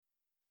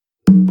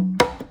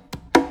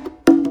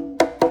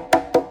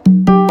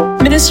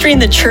Ministry in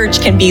the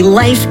church can be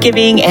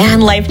life-giving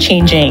and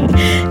life-changing.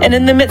 And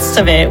in the midst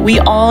of it, we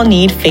all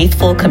need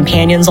faithful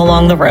companions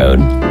along the road.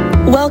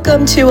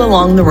 Welcome to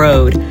Along the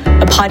Road,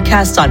 a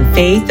podcast on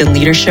faith and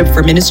leadership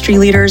for ministry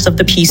leaders of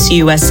the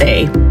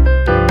PCUSA.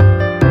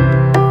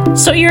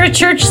 So you're a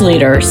church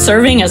leader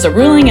serving as a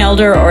ruling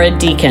elder or a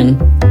deacon,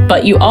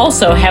 but you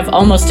also have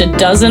almost a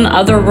dozen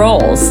other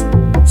roles: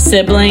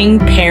 sibling,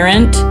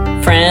 parent,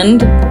 friend,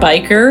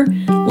 biker,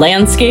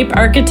 landscape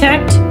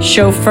architect,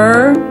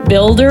 chauffeur,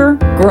 builder,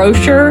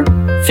 grocer,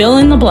 fill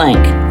in the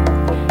blank.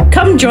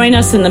 Come join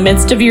us in the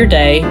midst of your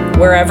day,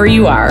 wherever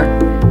you are,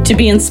 to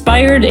be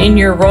inspired in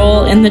your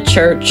role in the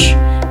church,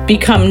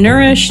 become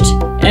nourished,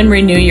 and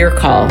renew your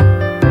call.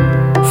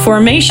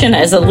 Formation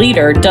as a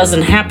leader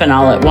doesn't happen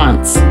all at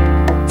once.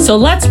 So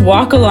let's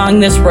walk along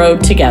this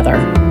road together.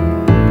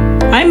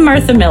 I'm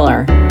Martha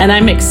Miller, and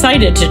I'm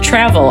excited to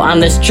travel on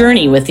this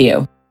journey with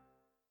you.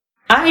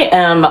 I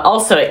am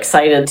also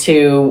excited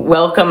to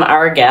welcome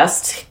our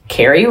guest,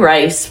 Kerry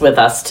Rice, with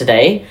us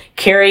today.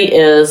 Kerry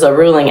is a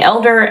ruling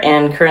elder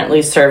and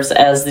currently serves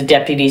as the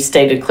Deputy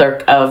Stated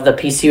Clerk of the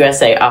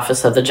PCUSA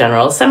Office of the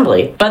General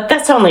Assembly. But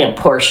that's only a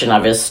portion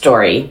of his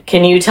story.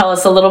 Can you tell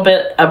us a little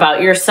bit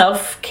about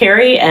yourself,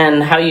 Kerry,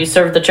 and how you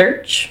serve the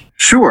church?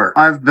 Sure.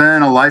 I've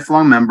been a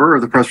lifelong member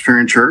of the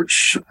Presbyterian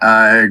Church.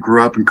 I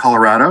grew up in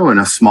Colorado in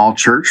a small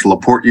church,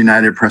 LaPorte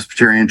United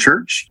Presbyterian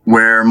Church,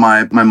 where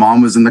my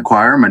mom was in the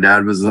choir, my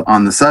dad was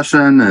on the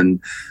session,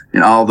 and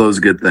all those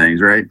good things,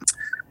 right?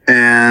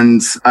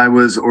 And I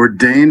was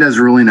ordained as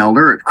ruling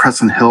elder at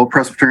Crescent Hill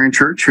Presbyterian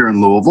Church here in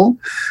Louisville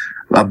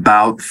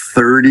about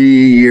 30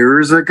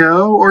 years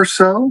ago or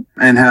so,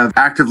 and have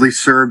actively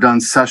served on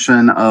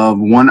session of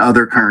one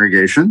other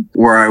congregation,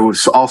 where I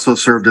was also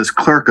served as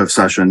clerk of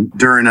session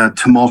during a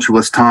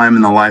tumultuous time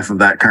in the life of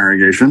that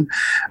congregation.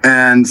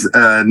 And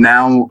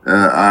now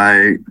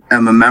I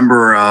am a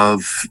member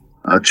of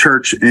a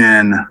church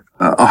in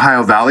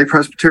Ohio Valley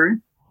Presbytery,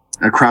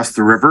 across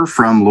the river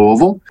from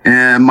Louisville.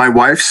 And my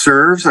wife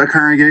serves a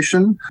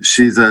congregation.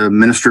 She's a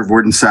minister of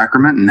Word and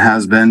Sacrament and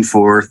has been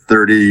for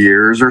 30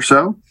 years or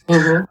so.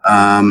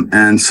 Mm-hmm.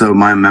 And so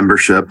my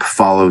membership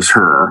follows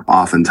her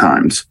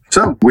oftentimes.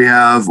 So we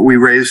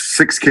raised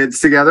 6 kids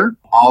together.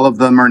 All of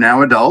them are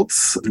now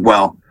adults.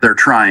 Well, they're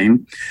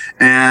trying.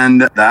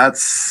 And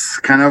that's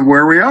kind of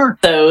where we are.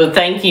 So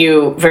thank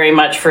you very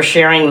much for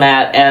sharing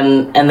that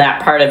and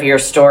that part of your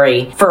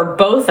story. For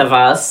both of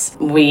us,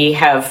 we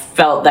have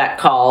felt that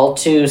call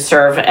to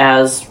serve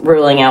as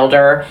ruling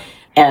elder,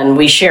 and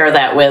we share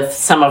that with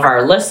some of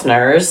our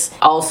listeners.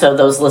 Also,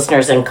 those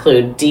listeners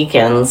include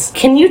deacons.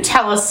 Can you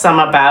tell us some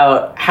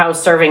about how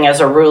serving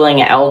as a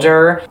ruling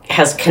elder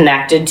has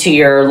connected to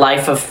your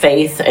life of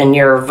faith and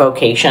your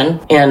vocation,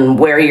 and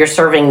where you're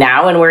serving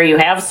now and where you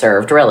have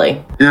served,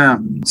 really? Yeah.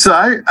 So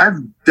I've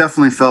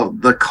definitely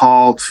felt the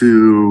call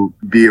to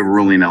be a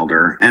ruling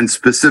elder, and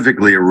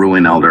specifically a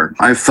ruling elder.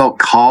 I felt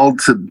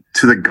called to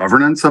the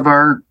governance of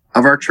our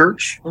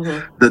church,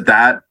 mm-hmm.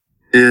 that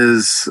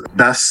is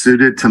best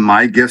suited to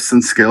my gifts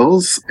and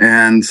skills,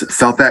 and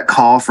felt that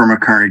call from a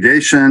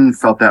congregation,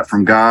 felt that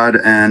from God,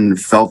 and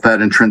felt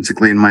that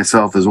intrinsically in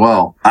myself as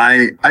well.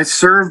 I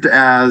served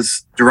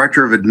as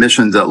director of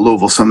admissions at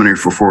Louisville Seminary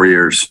for 4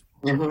 years.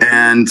 Mm-hmm.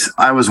 And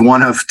I was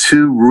one of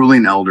 2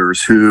 ruling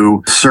elders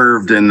who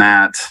served in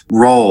that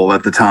role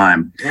at the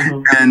time.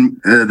 Mm-hmm.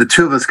 And the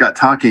 2 of us got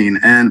talking,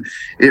 and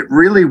it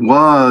really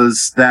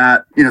was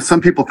that,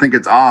 some people think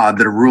it's odd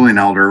that a ruling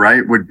elder,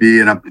 right, would be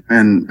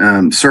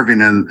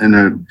serving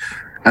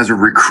as a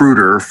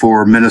recruiter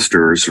for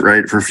ministers,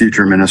 right, for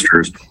future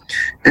ministers.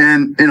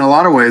 And in a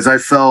lot of ways, I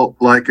felt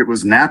like it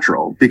was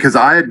natural, because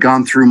I had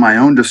gone through my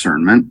own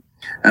discernment,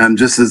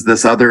 just as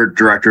this other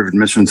director of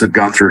admissions had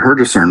gone through her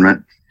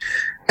discernment,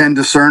 and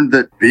discerned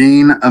that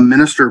being a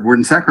minister of Word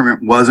and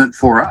Sacrament wasn't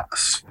for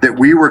us, that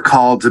we were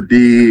called to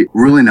be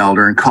ruling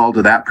elder and called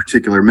to that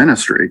particular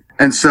ministry.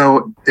 And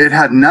so it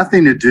had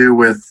nothing to do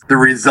with the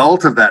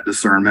result of that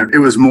discernment. It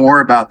was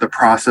more about the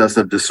process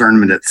of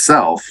discernment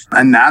itself.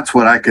 And that's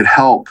what I could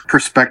help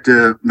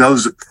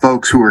those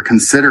folks who were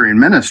considering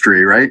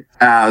ministry, right?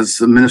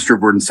 As a minister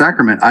of Word and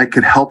Sacrament, I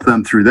could help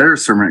them through their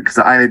discernment because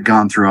I had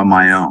gone through on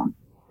my own.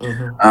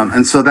 Mm-hmm.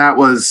 And so that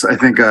was, I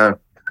think,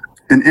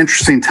 an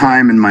interesting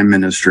time in my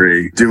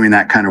ministry doing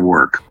that kind of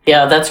work.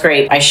 Yeah, that's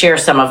great. I share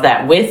some of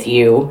that with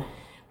you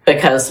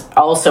because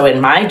also in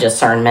my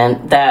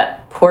discernment,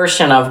 that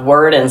portion of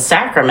Word and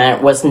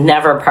Sacrament was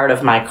never part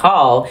of my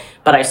call,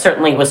 but I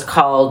certainly was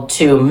called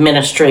to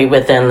ministry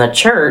within the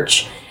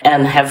church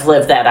and have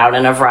lived that out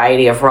in a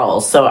variety of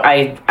roles. So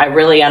I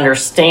really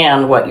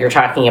understand what you're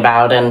talking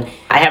about, and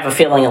I have a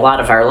feeling a lot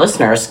of our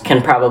listeners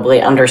can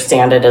probably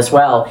understand it as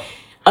well.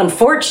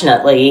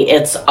 Unfortunately,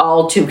 it's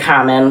all too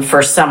common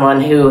for someone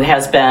who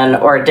has been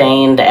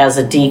ordained as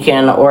a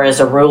deacon or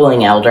as a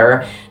ruling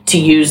elder to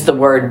use the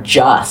word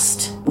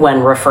just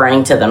when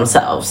referring to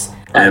themselves.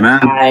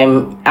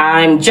 Amen.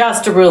 I'm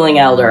just a ruling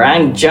elder.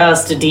 I'm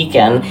just a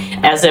deacon,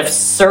 as if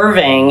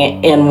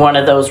serving in one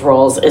of those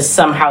roles is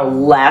somehow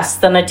less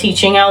than a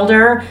teaching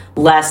elder,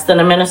 less than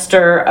a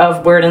minister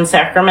of word and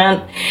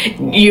sacrament.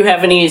 You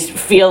have any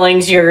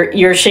feelings?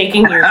 You're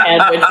shaking your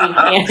head,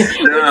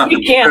 which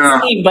you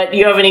can't see, but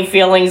you have any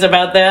feelings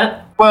about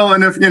that? Well,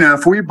 and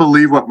if we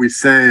believe what we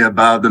say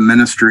about the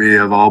ministry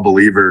of all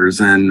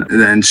believers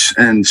and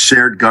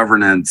shared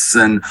governance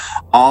and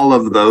all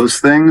of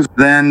those things,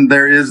 then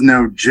there is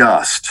no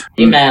just.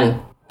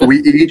 Amen.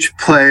 We each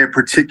play a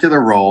particular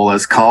role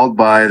as called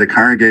by the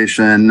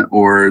congregation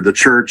or the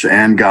church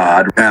and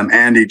God,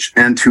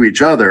 and to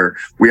each other.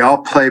 We all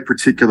play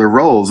particular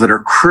roles that are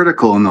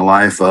critical in the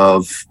life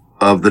of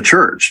the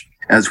church,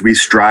 as we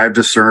strive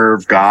to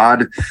serve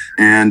God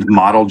and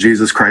model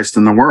Jesus Christ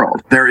in the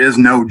world. There is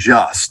no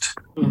just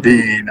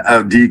being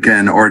a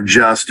deacon or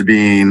just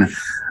being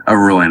a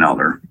ruling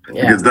elder,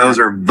 because those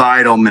are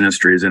vital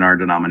ministries in our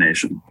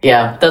denomination.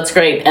 Yeah, that's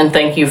great. And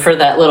thank you for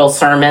that little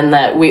sermon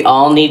that we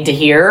all need to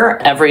hear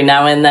every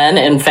now and then.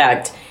 In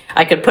fact,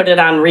 I could put it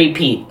on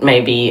repeat,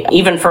 maybe,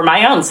 even for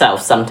my own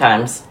self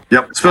sometimes.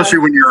 Yep, especially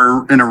when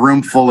you're in a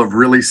room full of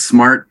really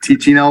smart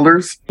teaching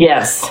elders.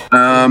 Yes.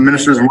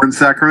 Ministers of Word and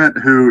Sacrament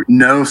who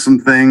know some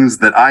things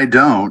that I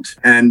don't,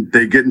 and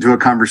they get into a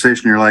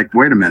conversation, you're like,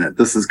 wait a minute,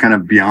 this is kind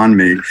of beyond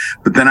me.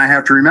 But then I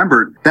have to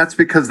remember, that's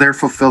because they're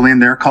fulfilling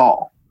their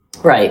call.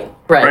 Right.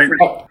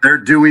 They're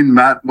doing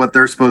what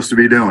they're supposed to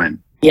be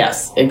doing.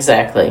 Yes,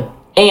 exactly.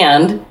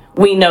 And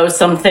we know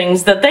some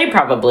things that they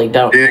probably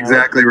don't know.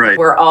 Exactly right.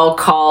 We're all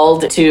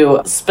called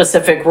to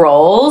specific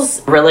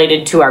roles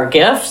related to our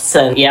gifts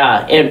and,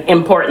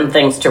 important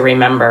things to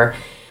remember.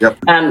 Yep.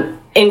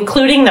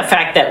 Including the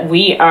fact that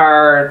we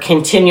are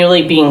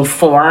continually being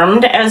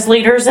formed as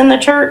leaders in the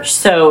church.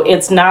 So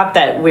it's not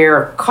that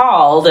we're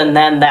called and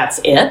then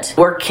that's it.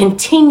 We're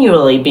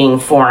continually being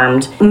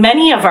formed.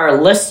 Many of our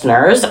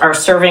listeners are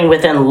serving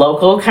within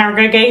local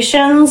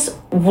congregations.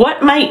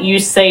 What might you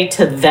say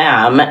to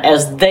them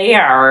as they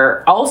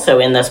are also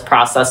in this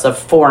process of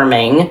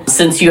forming,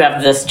 since you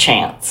have this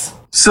chance?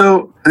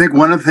 So I think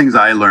one of the things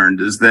I learned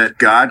is that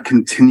God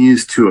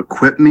continues to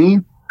equip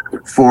me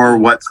for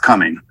what's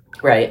coming.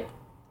 Right.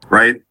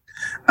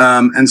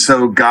 And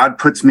so God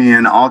puts me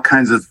in all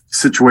kinds of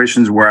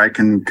situations where I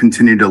can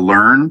continue to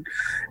learn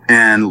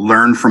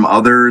from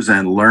others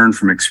and learn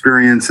from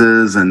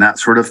experiences and that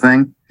sort of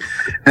thing.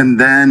 And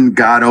then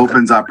God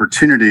opens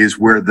opportunities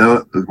where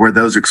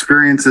those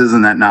experiences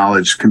and that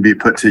knowledge can be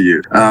put to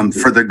use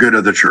for the good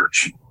of the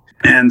church.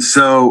 And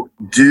so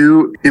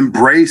do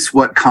embrace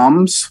what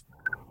comes.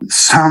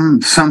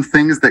 Some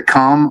things that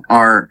come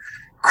are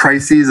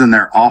crises and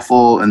they're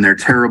awful and they're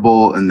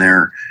terrible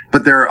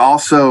but there are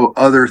also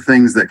other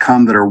things that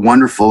come that are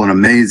wonderful and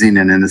amazing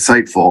and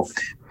insightful.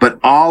 But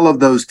all of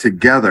those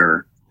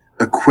together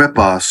equip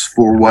us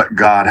for what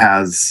God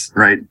has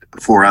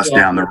for us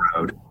down the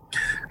road.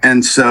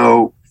 And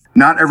so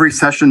not every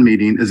session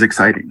meeting is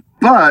exciting,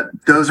 but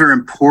those are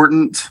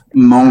important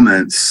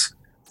moments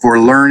for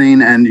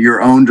learning and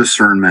your own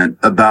discernment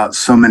about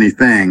so many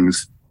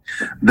things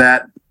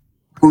that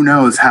who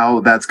knows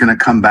how that's going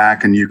to come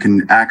back and you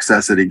can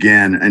access it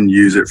again and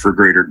use it for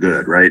greater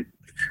good, right?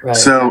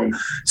 So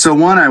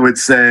one, I would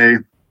say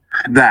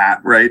that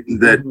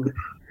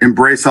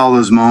embrace all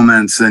those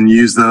moments and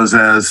use those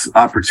as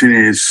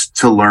opportunities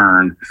to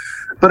learn.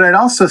 But I'd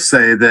also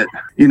say that,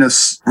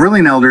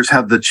 ruling elders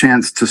have the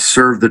chance to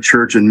serve the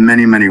church in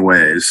many, many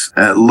ways,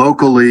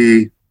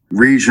 locally,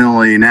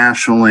 regionally,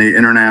 nationally,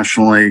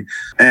 internationally.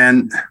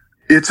 And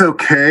it's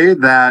okay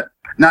that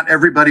not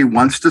everybody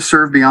wants to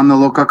serve beyond the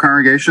local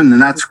congregation,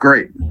 and that's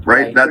great,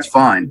 right? That's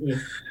fine. Mm-hmm.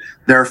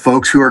 There are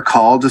folks who are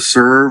called to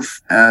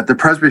serve at the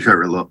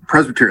presbytery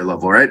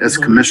level, right? As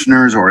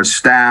commissioners or as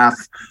staff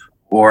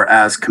or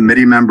as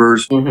committee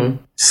members.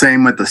 Mm-hmm.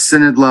 Same with the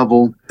synod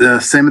level,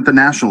 same at the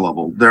national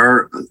level.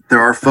 There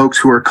are folks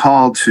who are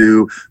called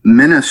to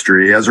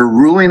ministry as a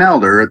ruling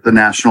elder at the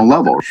national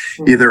level,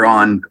 either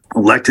on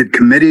elected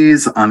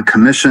committees, on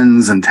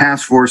commissions and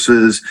task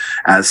forces,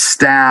 as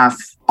staff,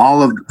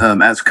 all of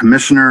as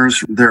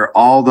commissioners. There are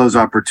all those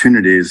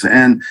opportunities.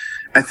 And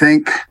I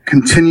think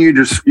continue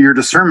your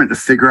discernment to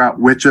figure out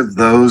which of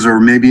those,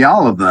 or maybe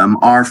all of them,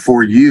 are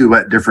for you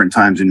at different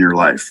times in your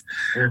life.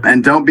 Mm-hmm.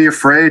 And don't be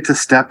afraid to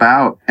step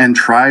out and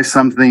try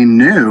something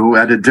new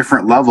at a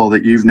different level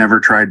that you've never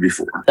tried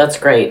before. That's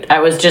great. I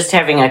was just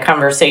having a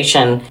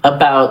conversation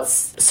about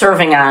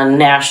serving on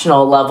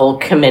national level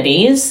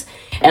committees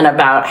and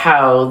about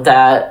how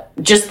that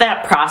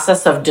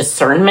process of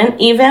discernment,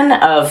 even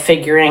of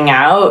figuring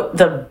out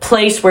the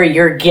place where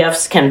your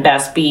gifts can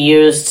best be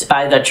used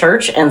by the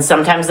church. And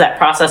sometimes that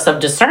process of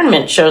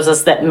discernment shows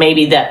us that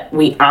maybe that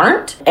we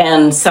aren't.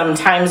 And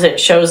sometimes it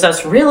shows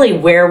us really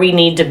where we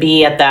need to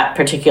be at that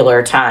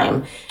particular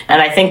time.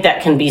 And I think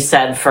that can be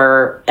said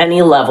for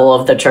any level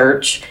of the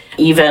church,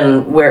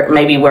 even where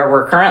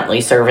we're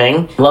currently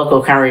serving,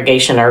 local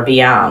congregation or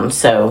beyond.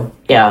 So,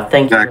 yeah,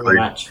 thank you very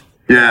much.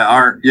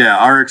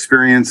 Our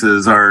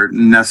experiences are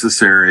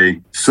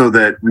necessary so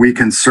that we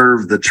can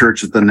serve the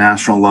church at the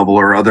national level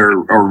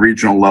or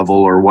regional level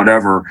or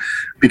whatever,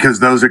 because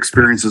those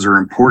experiences are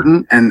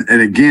important. And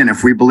again,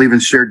 if we believe in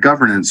shared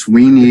governance,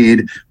 we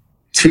need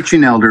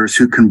teaching elders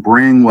who can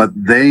bring what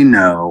they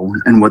know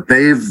and what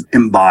they've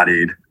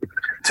embodied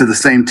to the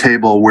same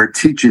table where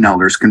teaching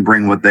elders can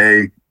bring what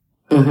they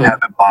have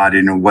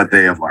embodied and what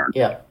they have learned.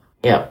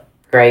 Yeah.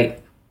 Great.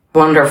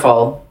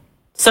 Wonderful.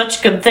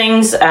 Such good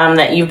things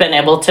that you've been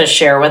able to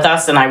share with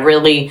us, and I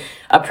really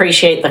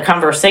appreciate the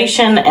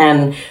conversation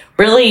and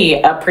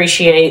really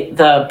appreciate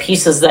the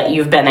pieces that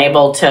you've been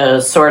able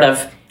to sort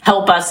of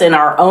help us in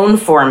our own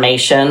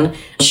formation,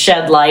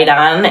 shed light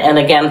on, and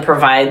again,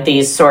 provide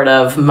these sort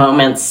of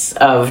moments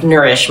of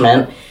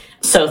nourishment.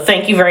 So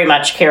thank you very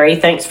much, Kerry.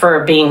 Thanks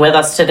for being with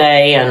us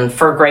today and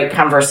for a great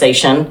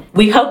conversation.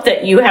 We hope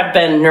that you have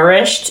been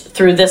nourished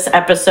through this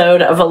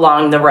episode of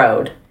Along the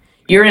Road.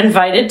 You're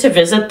invited to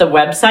visit the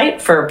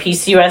website for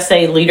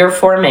PCUSA Leader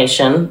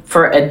Formation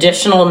for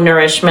additional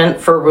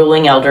nourishment for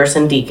ruling elders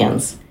and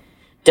deacons.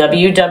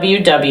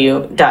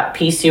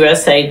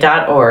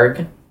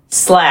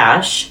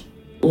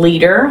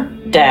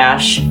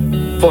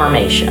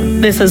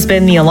 www.pcusa.org/leader-formation. This has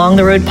been the Along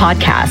the Road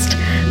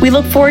podcast. We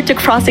look forward to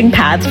crossing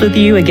paths with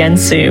you again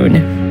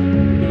soon.